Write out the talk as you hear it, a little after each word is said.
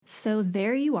So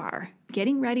there you are,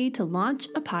 getting ready to launch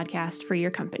a podcast for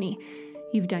your company.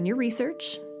 You've done your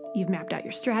research, you've mapped out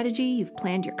your strategy, you've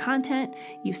planned your content,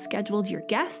 you've scheduled your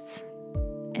guests,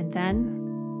 and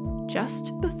then,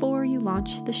 just before you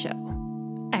launch the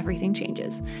show, everything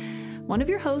changes. One of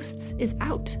your hosts is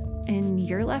out, and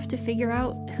you're left to figure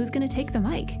out who's going to take the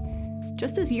mic.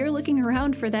 Just as you're looking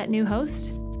around for that new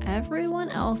host, everyone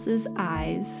else's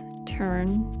eyes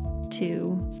turn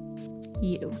to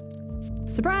you.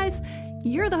 Surprise!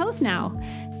 You're the host now.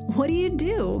 What do you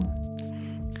do?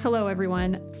 Hello,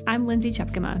 everyone. I'm Lindsay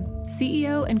Chepkema,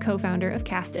 CEO and co-founder of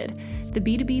Casted, the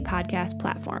B2B podcast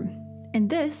platform. And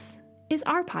this is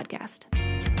our podcast.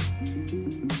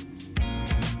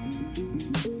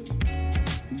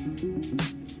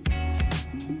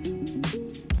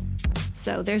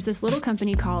 So there's this little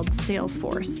company called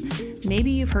Salesforce.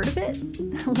 Maybe you've heard of it?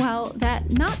 Well,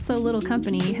 that not-so-little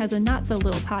company has a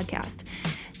not-so-little podcast.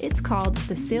 It's called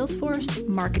the Salesforce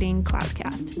Marketing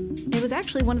Cloudcast. It was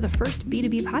actually one of the first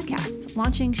B2B podcasts,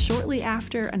 launching shortly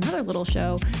after another little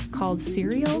show called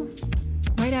Serial,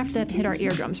 right after that hit our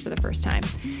eardrums for the first time.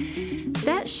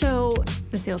 That show,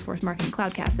 the Salesforce Marketing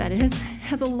Cloudcast, that is,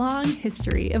 has a long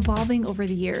history evolving over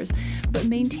the years, but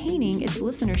maintaining its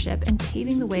listenership and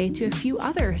paving the way to a few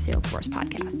other Salesforce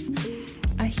podcasts.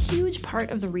 A huge part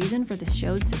of the reason for the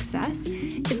show's success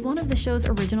is one of the show's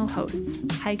original hosts,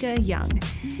 Heike Young.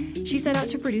 She set out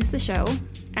to produce the show,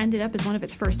 ended up as one of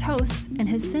its first hosts, and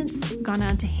has since gone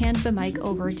on to hand the mic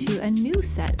over to a new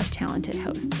set of talented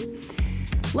hosts.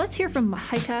 Let's hear from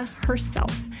Heike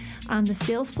herself on the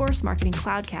Salesforce Marketing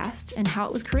Cloudcast and how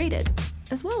it was created,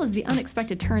 as well as the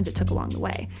unexpected turns it took along the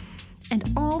way, and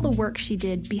all the work she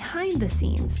did behind the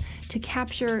scenes to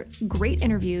capture great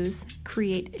interviews,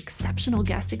 create exceptional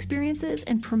guest experiences,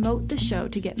 and promote the show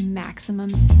to get maximum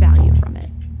value from it.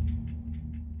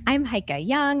 I'm Heike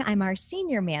Young. I'm our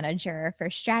Senior Manager for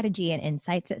Strategy and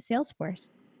Insights at Salesforce.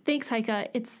 Thanks, Heike.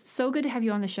 It's so good to have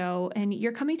you on the show, and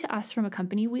you're coming to us from a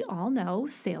company we all know,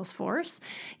 Salesforce.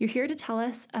 You're here to tell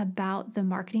us about the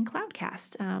Marketing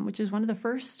Cloudcast, which is one of the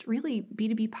first really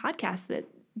B2B podcasts that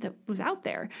was out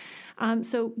there.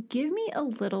 So give me a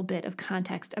little bit of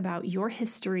context about your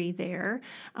history there,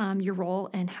 your role,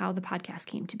 and how the podcast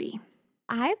came to be.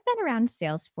 I've been around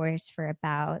Salesforce for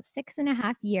about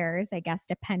 6.5 years, I guess,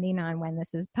 depending on when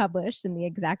this is published and the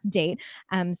exact date.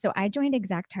 So I joined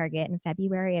ExactTarget in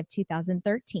February of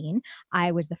 2013.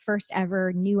 I was the first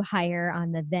ever new hire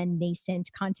on the then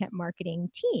nascent content marketing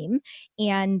team.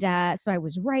 And so I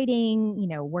was writing,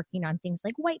 working on things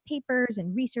like white papers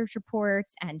and research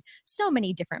reports and so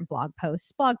many different blog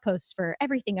posts for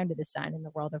everything under the sun in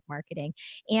the world of marketing.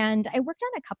 And I worked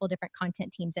on a couple different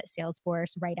content teams at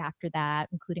Salesforce right after that,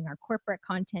 including our corporate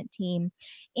content team.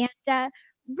 And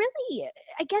really,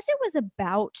 I guess it was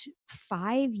about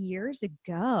 5 years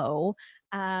ago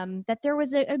that there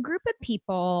was a group of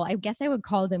people, I guess I would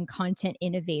call them content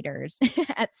innovators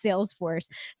at Salesforce,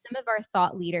 some of our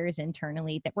thought leaders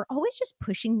internally that were always just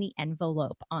pushing the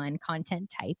envelope on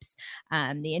content types.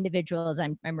 The individuals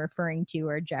I'm referring to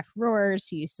are Jeff Roars,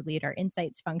 who used to lead our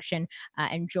insights function,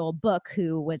 and Joel Book,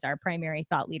 who was our primary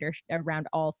thought leader around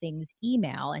all things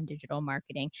email and digital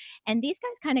marketing. And these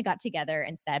guys kind of got together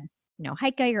and said,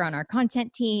 Heike, you're on our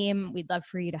content team. We'd love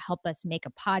for you to help us make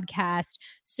a podcast.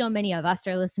 So many of us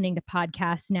are listening to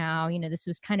podcasts now. This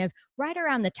was kind of right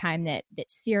around the time that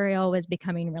Serial was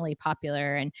becoming really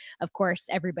popular. And of course,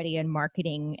 everybody in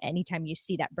marketing, anytime you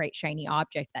see that bright, shiny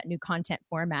object, that new content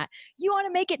format, you want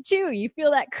to make it too. You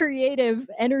feel that creative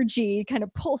energy kind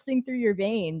of pulsing through your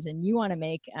veins, and you want to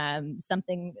make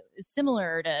something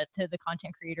similar to the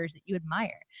content creators that you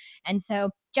admire. And so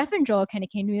Jeff and Joel kind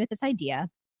of came to me with this idea.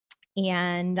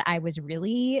 And I was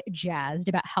really jazzed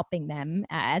about helping them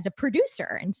as a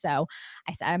producer. And so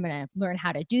I said, I'm going to learn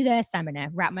how to do this. I'm going to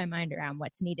wrap my mind around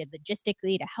what's needed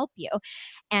logistically to help you.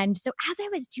 And so as I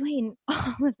was doing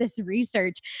all of this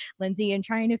research, Lindsay, and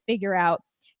trying to figure out,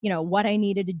 what I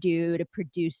needed to do to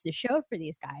produce the show for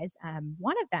these guys,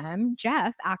 one of them,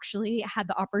 Jeff, actually had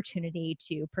the opportunity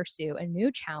to pursue a new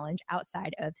challenge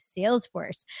outside of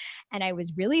Salesforce. And I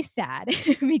was really sad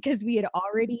because we had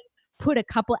already put a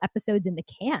couple episodes in the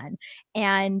can.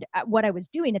 And what I was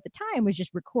doing at the time was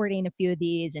just recording a few of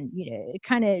these and,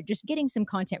 kind of just getting some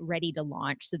content ready to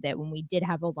launch so that when we did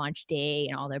have a launch day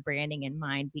and all the branding in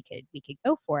mind, we could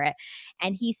go for it.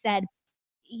 And he said,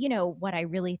 what I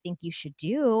really think you should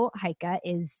do, Heike,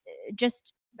 is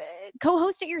just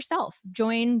co-host it yourself.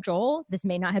 Join Joel. This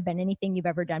may not have been anything you've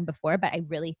ever done before, but I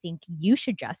really think you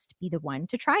should just be the one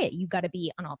to try it. You've got to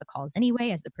be on all the calls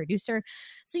anyway as the producer.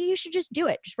 So you should just do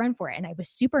it. Just run for it. And I was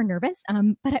super nervous,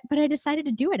 but I decided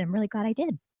to do it. I'm really glad I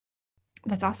did.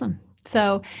 That's awesome.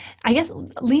 So I guess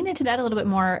lean into that a little bit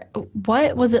more.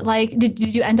 What was it like?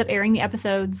 Did you end up airing the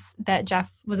episodes that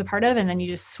Jeff was a part of and then you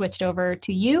just switched over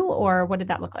to you, or what did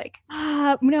that look like?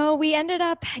 No, we ended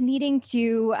up needing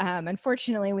to,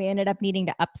 unfortunately, we ended up needing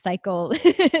to upcycle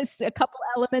a couple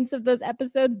elements of those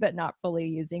episodes, but not fully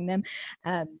using them.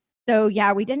 So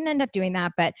yeah, we didn't end up doing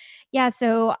that. But yeah,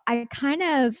 so I kind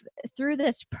of, through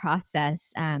this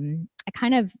process, I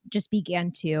kind of just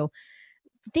began to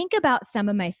think about some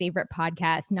of my favorite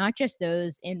podcasts, not just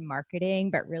those in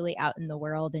marketing, but really out in the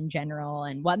world in general,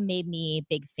 and what made me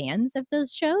big fans of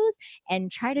those shows,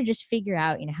 and try to just figure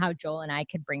out, how Joel and I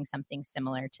could bring something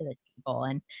similar to the table.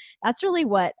 And that's really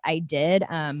what I did.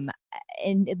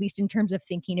 And at least in terms of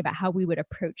thinking about how we would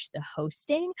approach the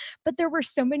hosting, but there were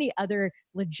so many other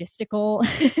logistical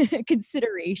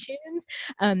considerations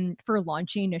for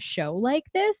launching a show like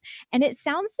this. And it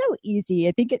sounds so easy.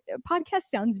 I think a podcast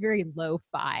sounds very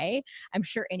lo-fi. I'm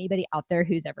sure anybody out there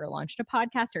who's ever launched a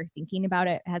podcast or thinking about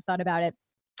it, has thought about it,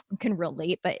 can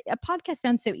relate. But a podcast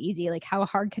sounds so easy. Like, how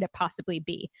hard could it possibly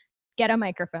be? Get a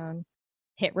microphone,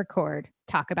 hit record,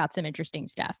 talk about some interesting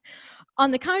stuff.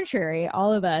 On the contrary,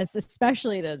 all of us,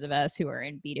 especially those of us who are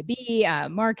in B2B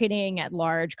marketing at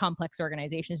large, complex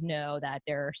organizations, know that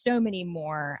there are so many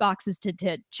more boxes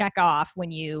to check off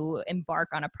when you embark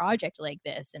on a project like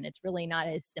this. And it's really not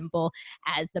as simple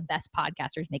as the best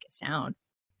podcasters make it sound.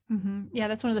 Mm-hmm. Yeah,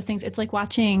 that's one of those things. It's like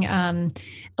watching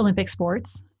Olympic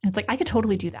sports. And it's like, I could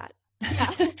totally do that.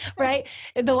 Yeah. Right?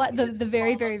 The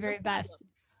very, very, very best.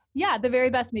 Yeah, the very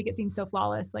best make it seem so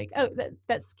flawless. Like, oh,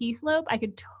 that ski slope, I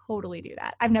could totally do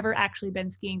that. I've never actually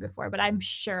been skiing before, but I'm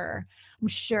sure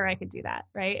I could do that.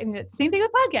 Right? I mean, it's the same thing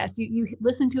with podcasts. You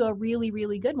listen to a really,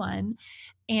 really good one,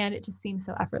 and it just seems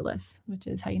so effortless, which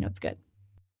is how you know it's good.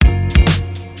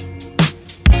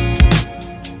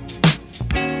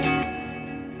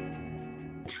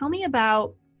 Tell me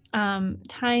about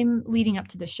time leading up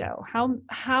to the show.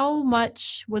 How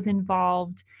much was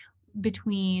involved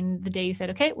between the day you said,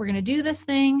 okay, we're going to do this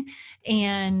thing,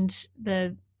 and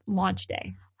the launch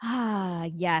day?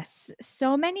 Yes.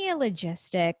 So many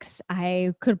logistics.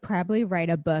 I could probably write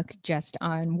a book just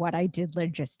on what I did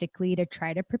logistically to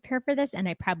try to prepare for this. And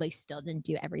I probably still didn't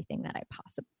do everything that I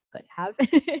possibly could have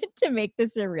to make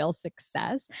this a real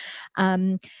success.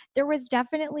 Um, there was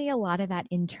definitely a lot of that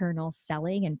internal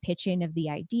selling and pitching of the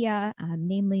idea,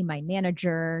 namely my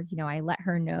manager. I let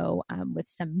her know with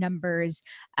some numbers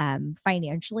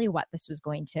financially what this was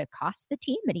going to cost the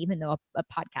team. And even though a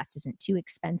podcast isn't too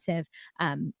expensive,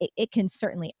 it can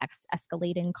certainly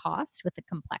escalate in costs with the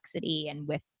complexity and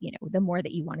with, the more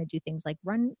that you want to do things like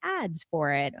run ads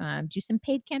for it, do some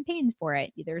paid campaigns for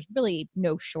it. There's really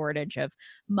no shortage of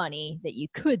money that you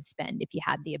could spend if you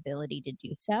had the ability to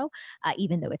do so,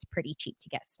 even though it's pretty cheap to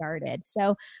get started.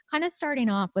 So kind of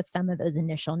starting off with some of those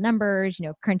initial numbers,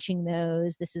 crunching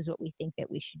those, this is what we think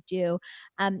that we should do.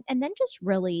 And then just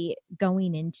really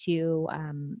going into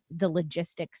the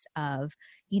logistics of,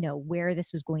 where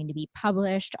this was going to be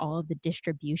published, all of the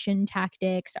distribution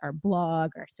tactics, our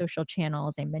blog, our social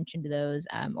channels. I mentioned those.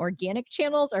 Organic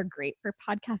channels are great for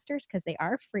podcasters because they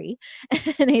are free.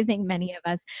 And I think many of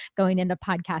us going into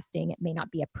podcasting, it may not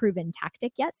be a proven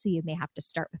tactic yet. So you may have to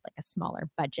start with like a smaller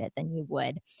budget than you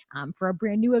would for a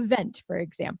brand new event, for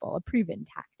example, a proven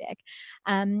tactic.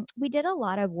 We did a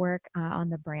lot of work on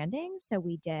the branding. So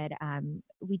we did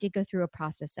go through a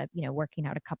process of, working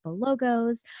out a couple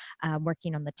logos,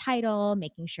 working on the title,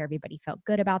 making sure everybody felt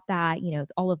good about that,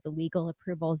 all of the legal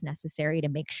approvals necessary to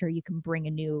make sure you can bring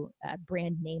a new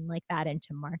brand name like that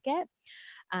into market.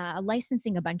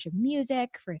 Licensing a bunch of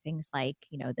music for things like,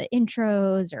 the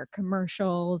intros or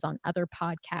commercials on other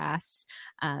podcasts,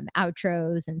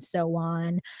 outros, and so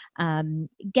on.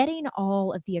 Getting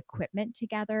all of the equipment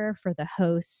together for the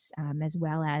hosts, as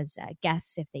well as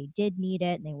guests if they did need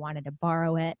it and they wanted to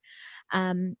borrow it.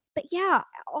 But yeah,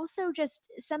 also just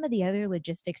some of the other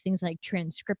logistics, things like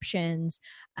transcriptions,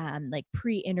 like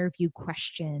pre-interview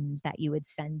questions that you would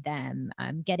send them,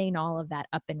 getting all of that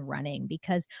up and running.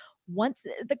 Because once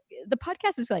the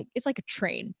podcast is like, it's like a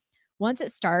train. Once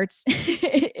it starts,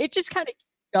 it just kind of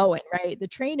going, right? The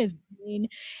train is moving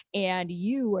and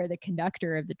you are the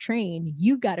conductor of the train.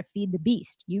 You've got to feed the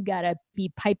beast. You got to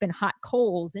be piping hot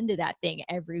coals into that thing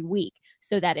every week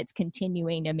so that it's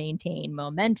continuing to maintain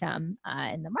momentum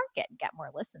in the market and get more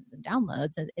listens and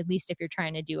downloads, at least if you're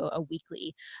trying to do a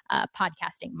weekly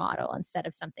podcasting model instead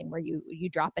of something where you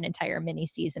drop an entire mini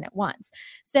season at once.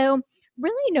 So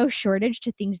really no shortage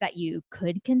to things that you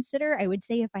could consider. I would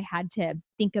say if I had to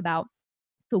think about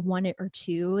the one or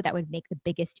two that would make the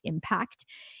biggest impact,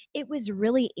 it was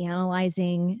really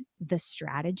analyzing the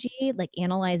strategy, like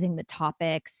analyzing the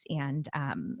topics and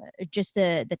just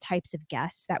the types of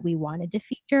guests that we wanted to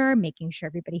feature, making sure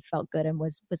everybody felt good and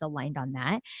was aligned on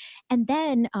that, and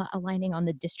then aligning on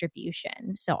the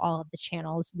distribution. So all of the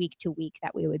channels week to week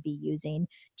that we would be using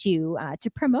to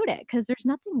promote it, because there's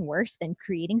nothing worse than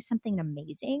creating something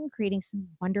amazing, creating some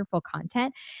wonderful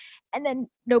content, and then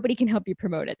nobody can help you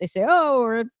promote it. They say,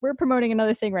 "Oh, we're promoting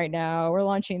another thing right now. We're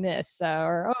launching this,"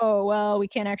 or "Oh, well, we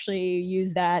can't actually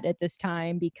use that at this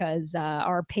time because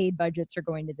our paid budgets are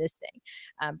going to this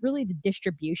thing." Really, the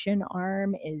distribution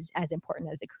arm is as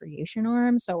important as the creation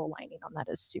arm. So aligning on that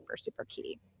is super, super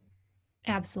key.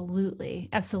 Absolutely.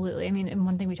 Absolutely. I mean, and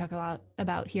one thing we talk a lot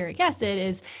about here at Guess It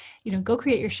is, go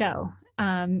create your show.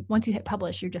 Once you hit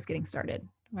publish, you're just getting started,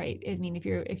 right? I mean, if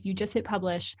you just hit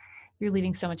publish, you're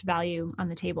leaving so much value on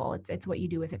the table. It's what you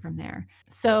do with it from there.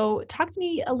 So talk to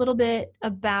me a little bit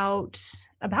about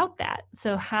that.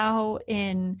 So how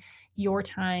in your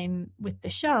time with the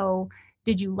show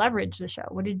did you leverage the show?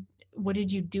 What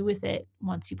did you do with it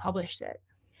once you published it?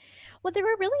 Well, there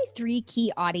were really three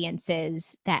key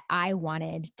audiences that I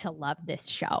wanted to love this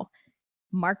show: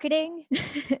 marketing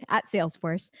at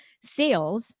Salesforce,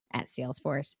 sales at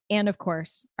Salesforce, and of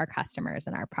course, our customers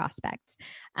and our prospects.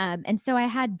 And so I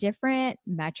had different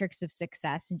metrics of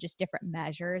success and just different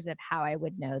measures of how I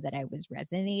would know that I was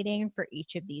resonating for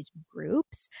each of these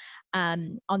groups.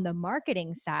 On the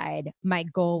marketing side, my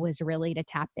goal was really to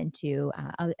tap into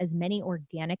as many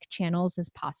organic channels as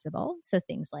possible. So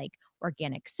things like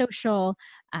organic social,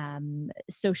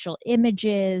 social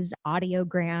images,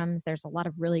 audiograms. There's a lot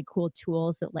of really cool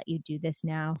tools that let you do this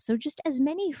now. So just as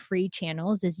many free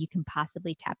channels as you can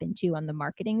possibly tap into on the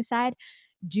marketing side,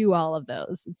 do all of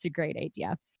those. It's a great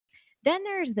idea. Then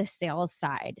there's the sales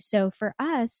side. So for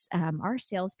us, our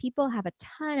salespeople have a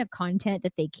ton of content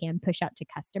that they can push out to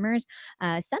customers.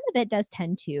 Some of it does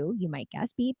tend to, you might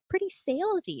guess, be pretty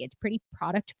salesy. It's pretty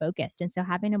product focused, and so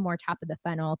having a more top of the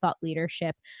funnel thought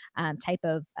leadership type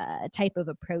of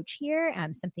approach here,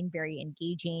 something very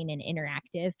engaging and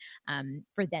interactive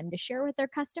for them to share with their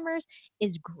customers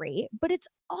is great. But it's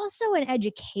also an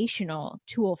educational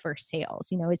tool for sales.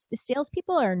 It's the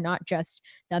salespeople are not just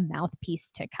the mouthpiece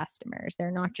to customers.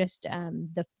 They're not just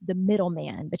the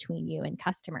middleman between you and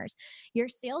customers. Your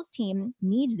sales team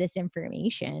needs this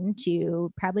information to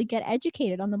probably get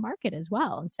educated on the market as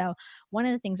well. And so one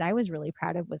of the things I was really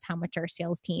proud of was how much our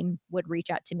sales team would reach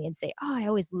out to me and say, "Oh, I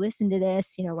always listen to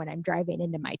this, when I'm driving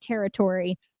into my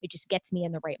territory. It just gets me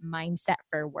in the right mindset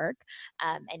for work.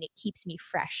 And it keeps me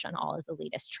fresh on all of the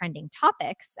latest trending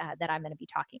topics that I'm going to be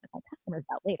talking with my customers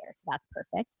about later." So that's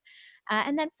perfect.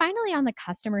 And then finally, on the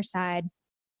customer side,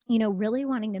 really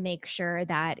wanting to make sure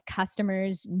that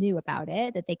customers knew about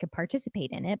it, that they could participate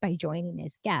in it by joining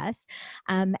as guests,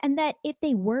 and that if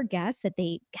they were guests, that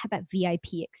they had that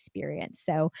VIP experience.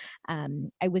 So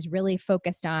I was really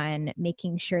focused on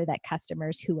making sure that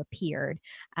customers who appeared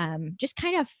just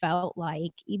kind of felt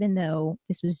like, even though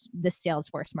this was the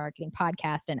Salesforce Marketing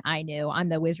Podcast, and I knew I'm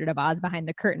the Wizard of Oz behind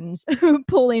the curtains,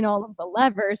 pulling all of the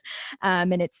levers,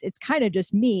 and it's kind of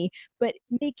just me, but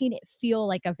making it feel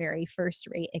like a very first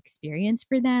rate experience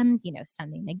for them,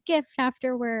 sending a gift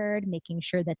afterward, making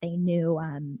sure that they knew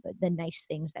the nice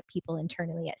things that people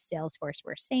internally at Salesforce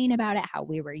were saying about it, how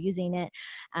we were using it,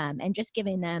 and just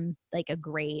giving them like a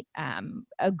great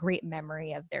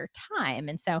memory of their time.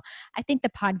 And so I think the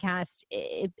podcast,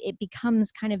 it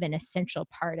becomes kind of an essential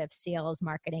part of sales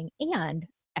marketing and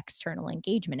external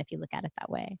engagement, if you look at it that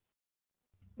way.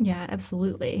 Yeah,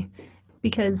 absolutely.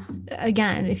 Because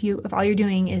again, if all you're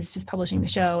doing is just publishing the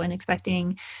show and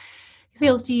expecting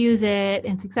sales to use it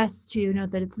and success to know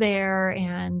that it's there,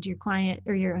 and your client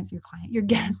or your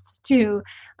guest to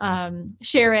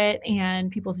share it,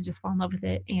 and people to just fall in love with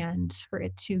it, and for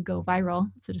it to go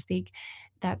viral, so to speak,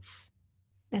 that's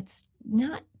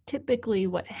not typically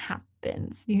what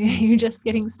happens. You're just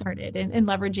getting started and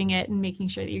leveraging it and making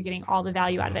sure that you're getting all the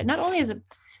value out of it,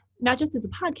 not just as a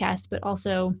podcast, but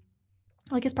also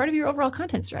like as part of your overall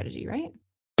content strategy, right?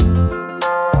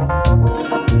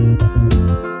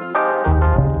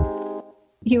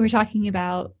 You were talking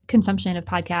about consumption of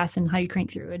podcasts and how you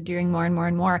crank through and doing more and more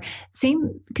and more.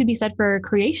 Same could be said for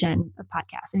creation of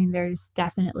podcasts. I mean, there's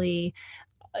definitely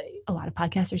a lot of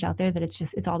podcasters out there that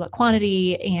it's all about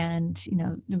quantity, and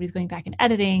nobody's going back and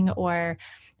editing, or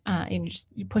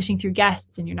you're pushing through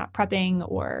guests and you're not prepping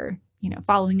or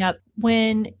following up.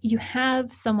 When you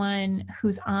have someone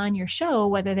who's on your show,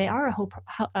 whether they are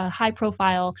a high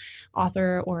profile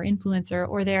author or influencer,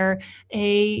 or they're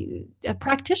a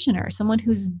practitioner, someone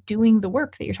who's doing the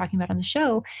work that you're talking about on the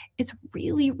show, it's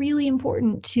really, really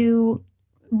important to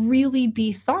really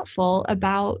be thoughtful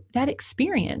about that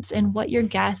experience and what your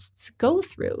guests go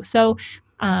through. So,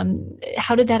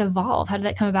 how did that evolve? How did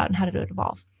that come about, and how did it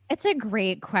evolve? It's a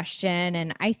great question.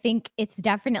 And I think it's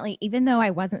definitely, even though I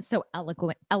wasn't so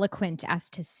eloquent as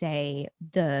to say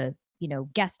the,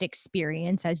 guest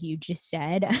experience, as you just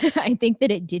said, I think that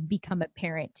it did become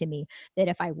apparent to me that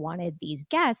if I wanted these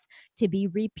guests to be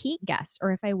repeat guests,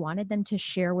 or if I wanted them to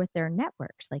share with their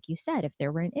networks, like you said, if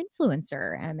there were an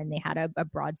influencer and they had a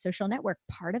broad social network,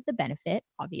 part of the benefit,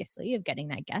 obviously, of getting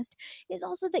that guest is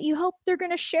also that you hope they're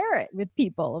going to share it with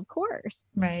people, of course.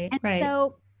 Right, And right.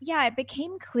 so, yeah, it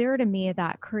became clear to me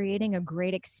that creating a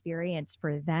great experience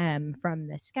for them from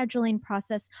the scheduling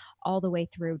process all the way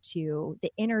through to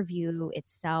the interview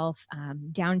itself,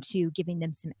 down to giving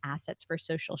them some assets for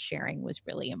social sharing was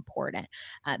really important.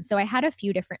 So I had a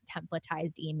few different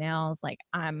templatized emails. Like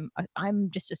I'm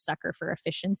just a sucker for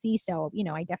efficiency, so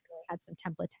I definitely had some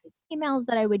templatized emails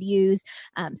that I would use,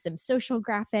 some social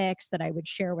graphics that I would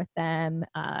share with them.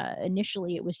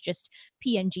 Initially, it was just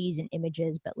PNGs and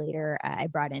images, but later I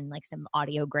brought in like some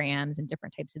audiograms and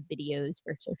different types of videos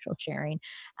for social sharing.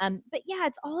 But yeah,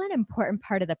 it's all an important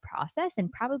part of the process,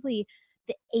 and probably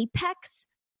the apex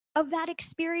of that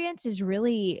experience is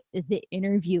really the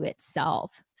interview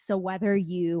itself. So whether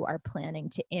you are planning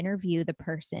to interview the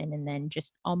person and then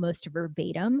just almost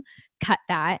verbatim cut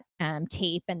that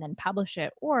tape and then publish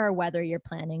it, or whether you're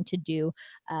planning to do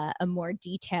a more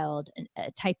detailed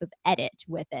type of edit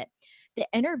with it, the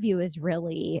interview is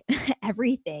really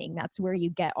everything. That's where you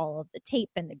get all of the tape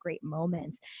and the great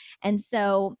moments. And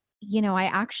so, I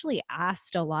actually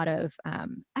asked a lot of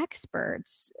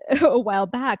experts a while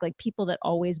back, like people that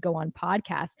always go on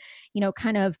podcasts,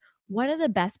 kind of what are the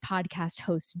best podcast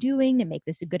hosts doing to make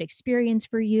this a good experience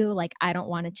for you? Like, I don't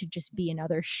want it to just be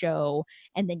another show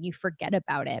and then you forget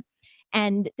about it.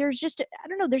 And there's just, I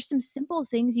don't know, there's some simple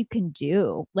things you can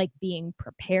do, like being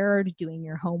prepared, doing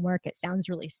your homework. It sounds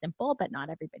really simple, but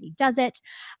not everybody does it.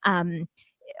 Um,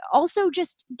 Also,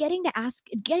 just getting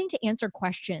to answer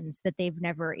questions that they've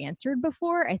never answered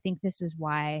before. I think this is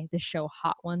why the show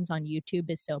Hot Ones on YouTube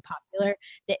is so popular.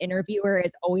 The interviewer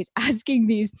is always asking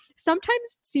these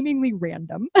sometimes seemingly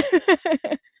random,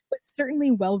 but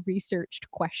certainly well researched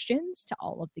questions to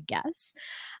all of the guests.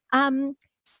 Um,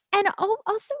 and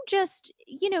also just,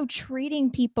 treating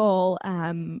people,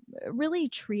 really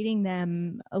treating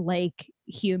them like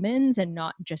humans and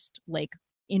not just like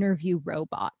interview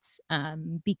robots.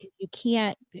 Because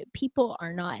people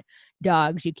are not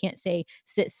dogs. You can't say,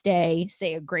 sit, stay,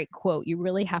 say a great quote. You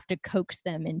really have to coax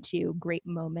them into great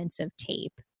moments of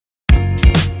tape.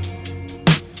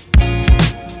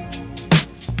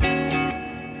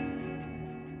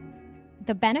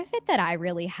 The benefit that I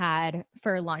really had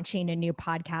for launching a new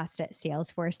podcast at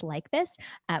Salesforce like this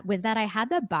was that I had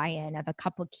the buy-in of a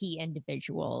couple key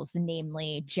individuals,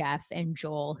 namely Jeff and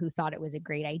Joel, who thought it was a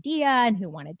great idea and who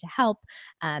wanted to help.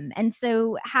 And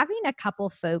so having a couple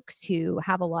folks who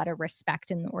have a lot of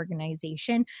respect in the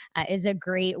organization is a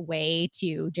great way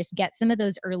to just get some of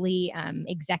those early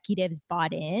executives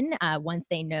bought in once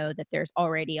they know that there's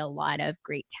already a lot of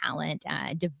great talent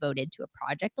devoted to a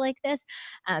project like this.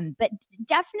 But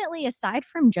definitely, aside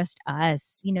from just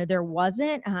us, there weren't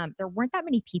that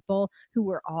many people who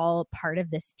were all part of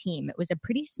this team. It was a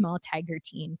pretty small tiger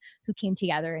team who came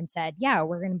together and said, yeah,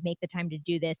 we're going to make the time to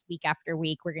do this week after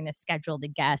week. We're going to schedule the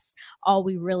guests. All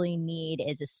we really need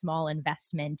is a small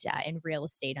investment in real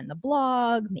estate on the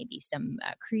blog, maybe some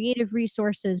creative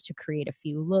resources to create a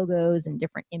few logos and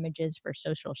different images for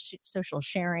social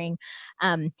sharing.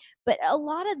 But a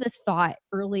lot of the thought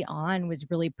early on was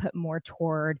really put more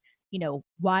toward,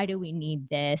 why do we need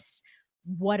this?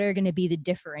 What are going to be the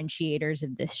differentiators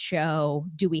of this show?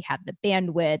 Do we have the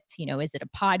bandwidth? Is it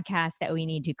a podcast that we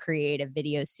need to create, a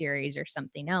video series, or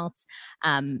something else?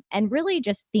 And really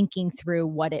just thinking through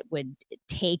what it would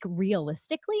take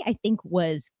realistically, I think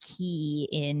was key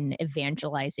in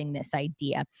evangelizing this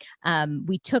idea.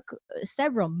 We took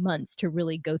several months to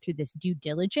really go through this due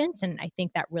diligence, and I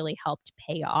think that really helped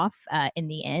pay off in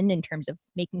the end in terms of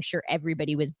making sure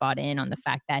everybody was bought in on the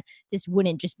fact that this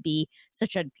wouldn't just be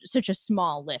such a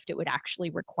small lift. It would actually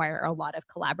require a lot of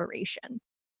collaboration.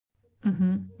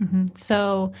 Mm-hmm, mm-hmm.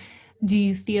 So, do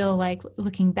you feel like,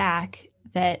 looking back,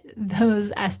 that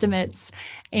those estimates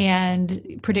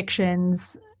and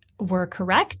predictions were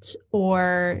correct,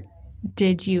 or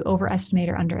did you overestimate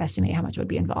or underestimate how much would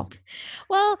be involved?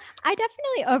 Well, I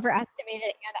definitely overestimated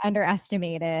and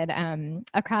underestimated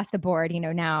across the board.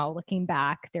 Now looking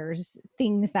back, there's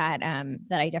things that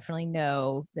I definitely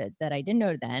know that I didn't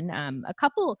know then. A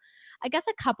couple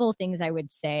things I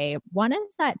would say. One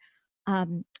is that I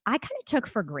kind of took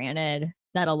for granted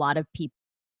that a lot of people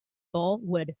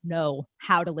would know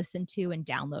how to listen to and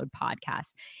download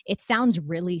podcasts. It sounds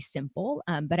really simple,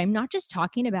 but I'm not just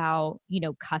talking about,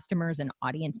 customers and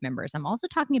audience members. I'm also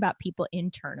talking about people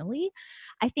internally.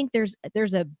 I think there's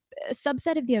a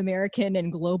subset of the American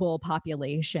and global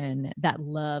population that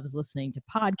loves listening to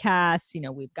podcasts.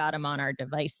 We've got them on our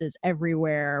devices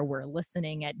everywhere. We're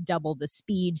listening at double the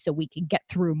speed so we can get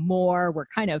through more. We're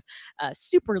kind of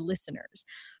super listeners.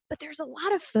 But there's a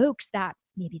lot of folks that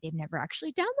maybe they've never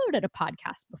actually downloaded a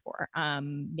podcast before.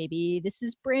 Maybe this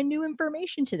is brand new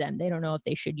information to them. They don't know if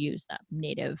they should use the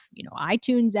native,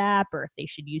 iTunes app or if they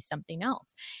should use something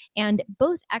else. And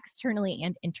both externally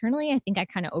and internally, I think I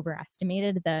kind of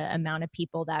overestimated the amount of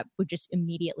people that would just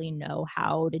immediately know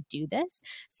how to do this.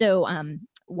 So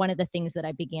one of the things that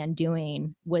I began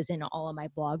doing was in all of my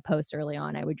blog posts early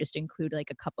on, I would just include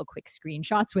like a couple quick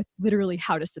screenshots with literally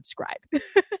how to subscribe.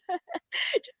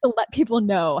 Just to let people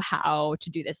know how to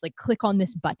do this. Like, click on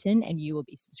this button and you will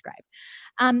be subscribed.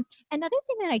 Another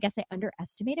thing that I guess I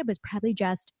underestimated was probably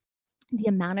just the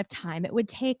amount of time it would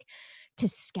take to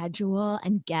schedule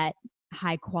and get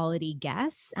high quality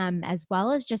guests, as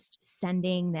well as just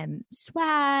sending them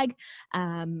swag,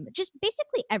 just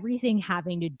basically everything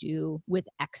having to do with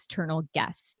external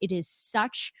guests. It is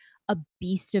such a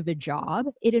beast of a job.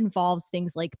 It involves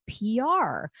things like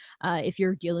PR. If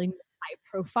you're dealing with high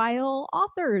profile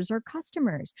authors or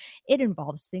customers, it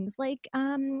involves things like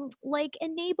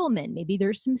enablement. Maybe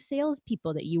there's some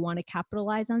salespeople that you want to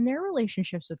capitalize on their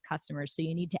relationships with customers, so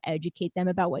you need to educate them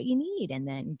about what you need and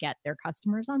then get their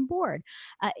customers on board.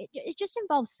 It just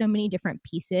involves so many different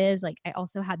pieces. Like, I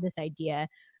also had this idea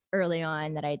early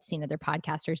on that I had seen other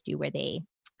podcasters do, where they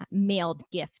mailed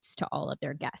gifts to all of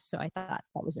their guests. So I thought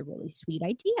that was a really sweet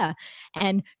idea.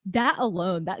 And that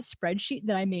alone, that spreadsheet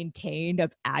that I maintained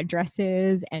of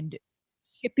addresses and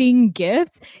shipping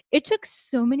gifts, it took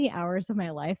so many hours of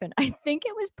my life. And I think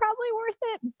it was probably worth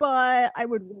it, but I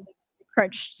would really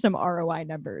crunch some ROI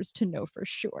numbers to know for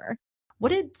sure. What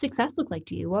did success look like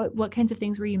to you? What kinds of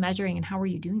things were you measuring and how were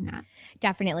you doing that?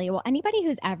 Definitely. Well, anybody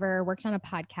who's ever worked on a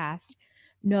podcast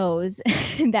knows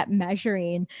that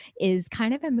measuring is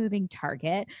kind of a moving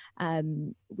target.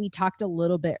 We talked a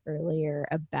little bit earlier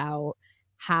about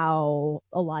how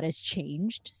a lot has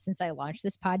changed since I launched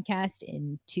this podcast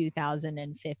in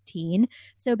 2015.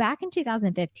 So back in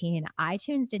 2015,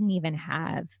 iTunes didn't even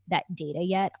have that data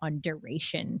yet on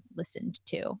duration listened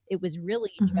to. It was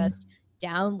really just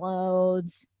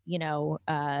downloads,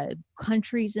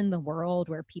 countries in the world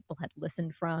where people had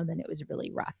listened from, and it was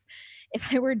really rough.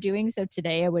 If I were doing so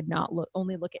today, I would not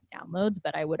only look at downloads,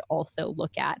 but I would also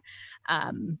look at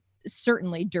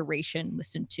certainly duration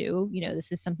listened to.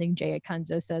 This is something Jay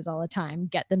Akunzo says all the time: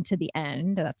 get them to the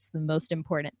end. That's the most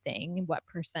important thing. What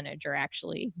percentage are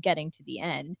actually getting to the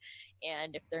end?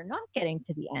 And if they're not getting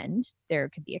to the end, there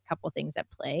could be a couple things at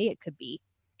play. It could be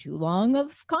too long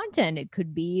of content. It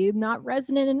could be not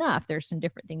resonant enough. There's some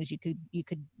different things you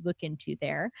could look into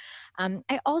there.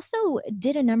 I also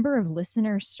did a number of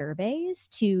listener surveys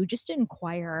to just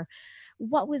inquire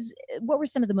what were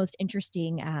some of the most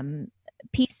interesting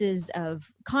pieces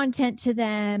of content to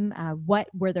them, what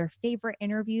were their favorite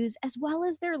interviews, as well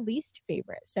as their least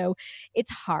favorite. So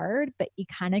it's hard, but you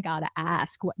kind of got to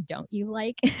ask, what don't you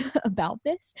like about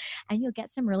this? And you'll get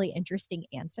some really interesting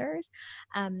answers.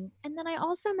 And then I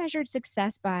also measured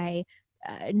success by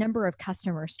a number of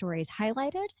customer stories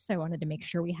highlighted. So I wanted to make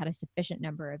sure we had a sufficient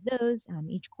number of those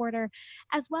each quarter,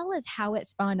 as well as how it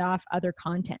spawned off other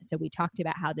content. So we talked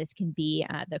about how this can be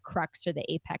the crux or the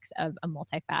apex of a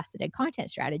multifaceted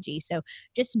content strategy. So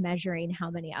just measuring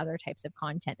how many other types of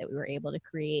content that we were able to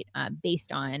create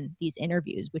based on these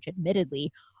interviews, which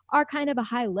admittedly are kind of a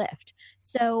high lift.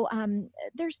 So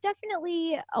there's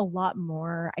definitely a lot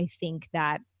more, I think,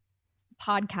 that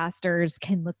podcasters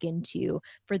can look into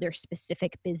for their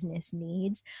specific business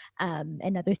needs.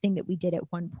 Another thing that we did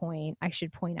at one point, I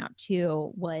should point out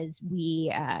too, was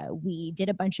we did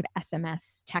a bunch of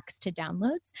SMS text to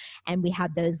downloads, and we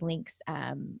had those links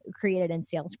created in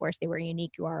Salesforce. They were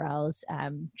unique URLs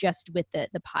just with the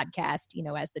podcast,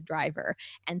 as the driver.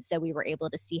 And so we were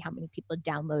able to see how many people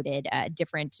downloaded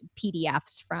different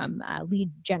PDFs from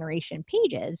lead generation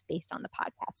pages based on the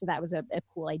podcast. So that was a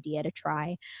cool idea to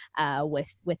try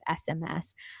with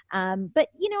SMS. But,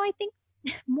 I think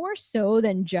more so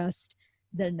than just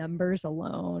the numbers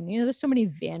alone, there's so many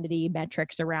vanity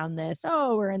metrics around this.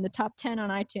 Oh, we're in the top 10 on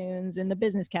iTunes in the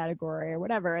business category or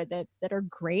whatever that are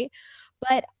great.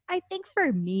 But I think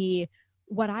for me,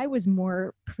 what I was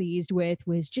more pleased with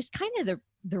was just kind of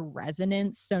the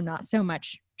resonance. So not so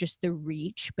much just the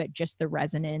reach, but just the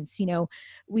resonance.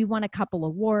 We won a couple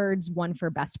awards, one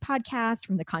for best podcast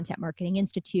from the Content Marketing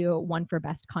Institute, one for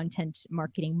best content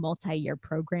marketing multi-year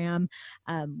program,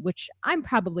 which I'm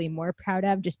probably more proud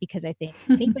of just because I think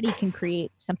anybody can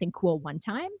create something cool one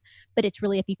time, but it's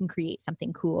really if you can create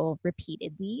something cool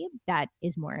repeatedly, that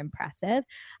is more impressive.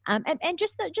 And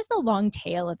just the long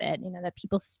tail of it, that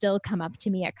people still come up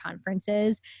to me at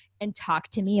conferences and talk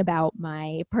to me about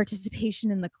my participation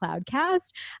in the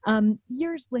Cloudcast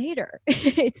years later.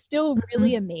 It's still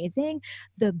really amazing.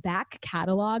 The back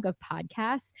catalog of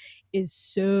podcasts is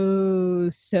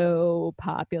so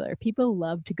popular. People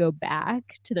love to go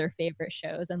back to their favorite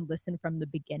shows and listen from the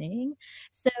beginning.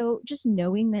 So just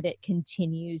knowing that it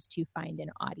continues to find an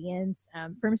audience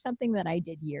from something that I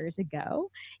did years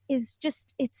ago is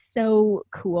just, it's so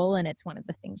cool. And it's one of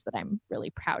the things that I'm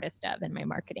really proudest of in my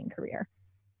marketing career.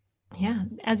 Yeah,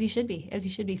 as you should be, as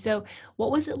you should be. So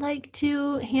what was it like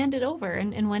to hand it over,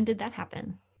 and when did that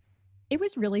happen? It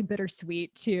was really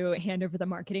bittersweet to hand over the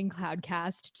Marketing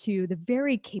Cloudcast to the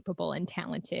very capable and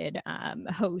talented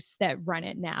hosts that run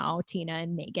it now, Tina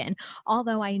and Megan.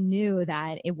 Although I knew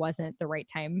that it wasn't the right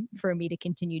time for me to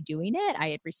continue doing it. I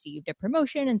had received a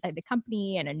promotion inside the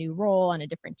company and a new role on a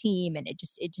different team, and it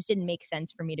just didn't make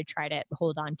sense for me to try to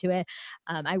hold on to it.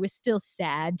 I was still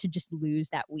sad to just lose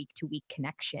that week-to-week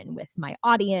connection with my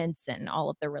audience and all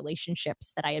of the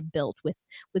relationships that I had built with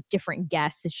different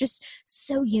guests. It's just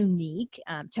so unique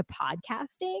to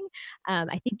podcasting.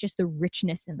 I think just the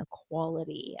richness and the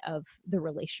quality of the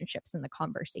relationships and the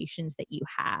conversations that you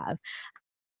have.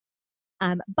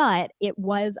 But it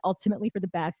was ultimately for the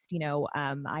best.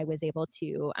 I was able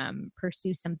to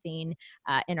pursue something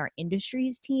in our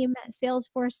industries team at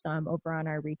Salesforce. So I'm over on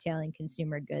our retail and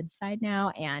consumer goods side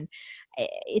now, and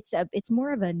it's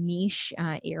more of a niche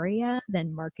area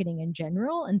than marketing in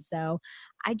general. And so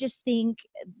I just think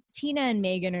Tina and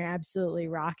Megan are absolutely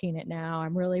rocking it now.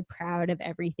 I'm really proud of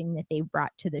everything that they've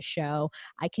brought to the show.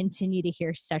 I continue to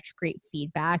hear such great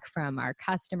feedback from our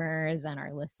customers and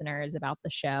our listeners about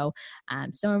the show.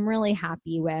 So I'm really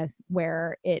happy with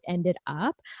where it ended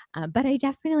up, but I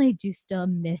definitely do still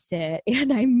miss it.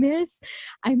 And I miss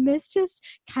just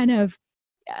kind of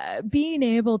being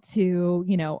able to,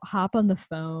 hop on the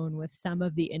phone with some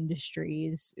of the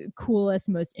industry's coolest,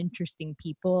 most interesting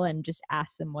people and just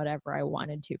ask them whatever I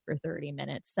wanted to for 30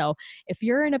 minutes. So if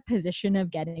you're in a position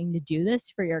of getting to do this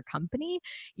for your company,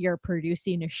 you're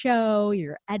producing a show,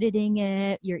 you're editing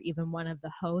it, you're even one of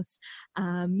the hosts,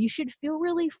 you should feel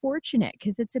really fortunate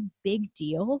because it's a big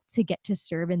deal to get to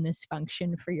serve in this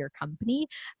function for your company.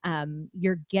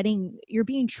 You're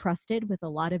being trusted with a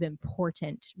lot of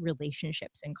important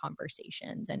relationships and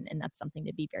conversations, and that's something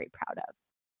to be very proud of.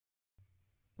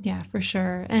 Yeah, for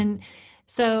sure. And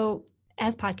so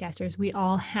as podcasters, we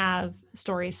all have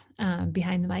stories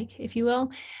behind the mic, if you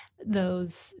will,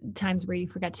 those times where you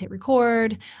forgot to hit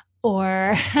record,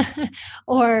 or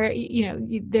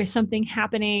there's something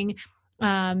happening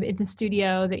in the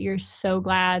studio that you're so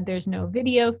glad there's no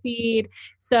video feed.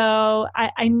 So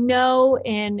I know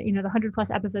in the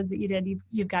 100+ episodes that you did,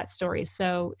 you've got stories.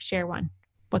 So share one.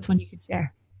 What's one you could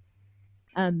share?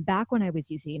 Back when I was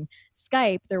using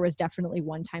Skype, there was definitely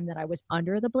one time that I was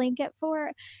under the blanket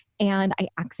for, and I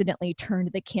accidentally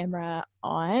turned the camera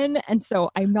on. And so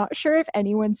I'm not sure if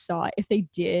anyone saw it. If they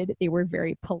did, they were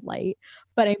very polite,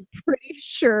 but I'm pretty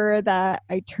sure that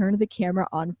I turned the camera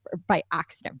on by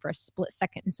accident for a split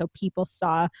second. And so people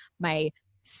saw my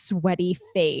sweaty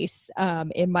face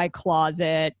in my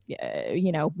closet,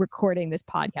 recording this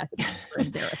podcast. It was super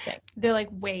embarrassing. They're like,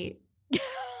 wait.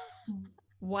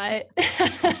 What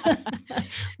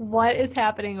what is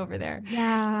happening over there?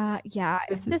 Yeah.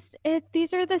 It's just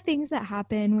these are the things that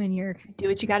happen when you're do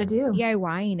what you got to do.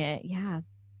 DIYing it.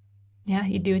 Yeah,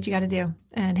 you do what you got to do.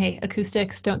 And hey,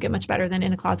 acoustics don't get much better than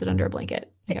in a closet under a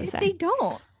blanket, I gotta say. They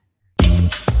don't.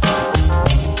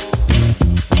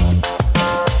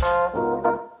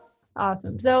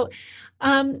 Awesome. So,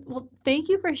 well, thank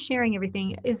you for sharing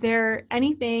everything. Is there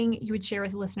anything you would share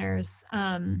with listeners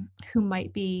who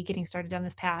might be getting started down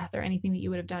this path, or anything that you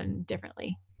would have done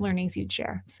differently, learnings you'd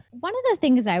share? One of the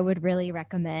things I would really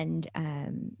recommend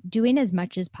doing as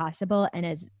much as possible and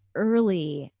as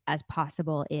early as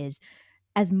possible is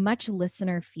as much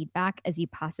listener feedback as you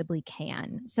possibly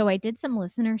can. So I did some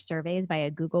listener surveys via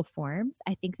Google Forms.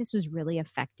 I think this was really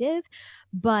effective,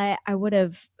 but I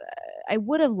I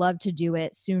would have loved to do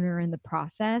it sooner in the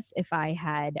process if I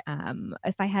had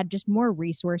just more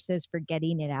resources for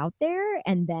getting it out there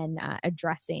and then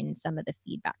addressing some of the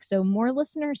feedback. So more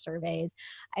listener surveys.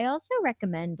 I also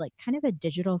recommend like kind of a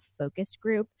digital focus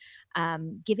group,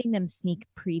 giving them sneak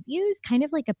previews, kind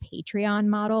of like a Patreon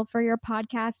model for your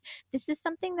podcast. This is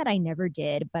something that I never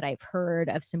did, but I've heard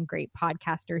of some great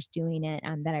podcasters doing it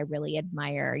that I really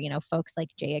admire. Folks like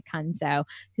Jay Akunzo,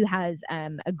 who has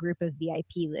a group of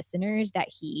VIP listeners that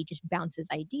he just bounces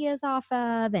ideas off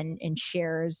of and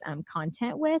shares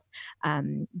content with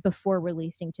before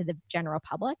releasing to the general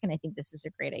public. And I think this is a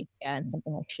great idea and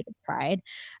something I should have tried.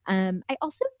 I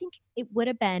also think it would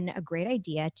have been a great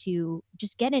idea to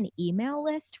just get an email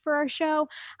list for our show.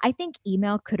 I think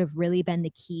email could have really been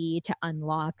the key to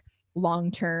unlock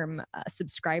long-term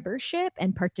subscribership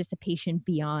and participation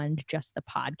beyond just the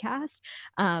podcast.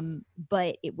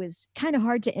 But it was kind of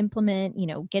hard to implement,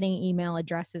 getting email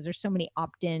addresses. There's so many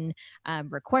opt-in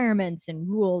requirements and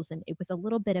rules, and it was a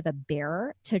little bit of a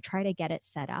bear to try to get it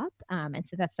set up. And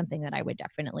so that's something that I would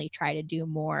definitely try to do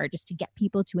more, just to get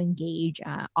people to engage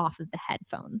off of the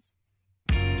headphones.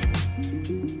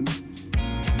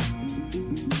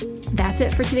 That's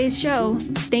it for today's show.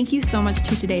 Thank you so much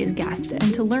to today's guest.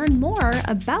 And to learn more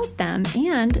about them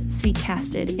and see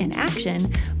Casted in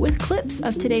action with clips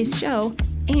of today's show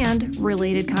and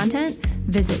related content,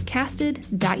 visit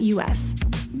casted.us.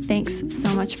 Thanks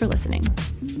so much for listening.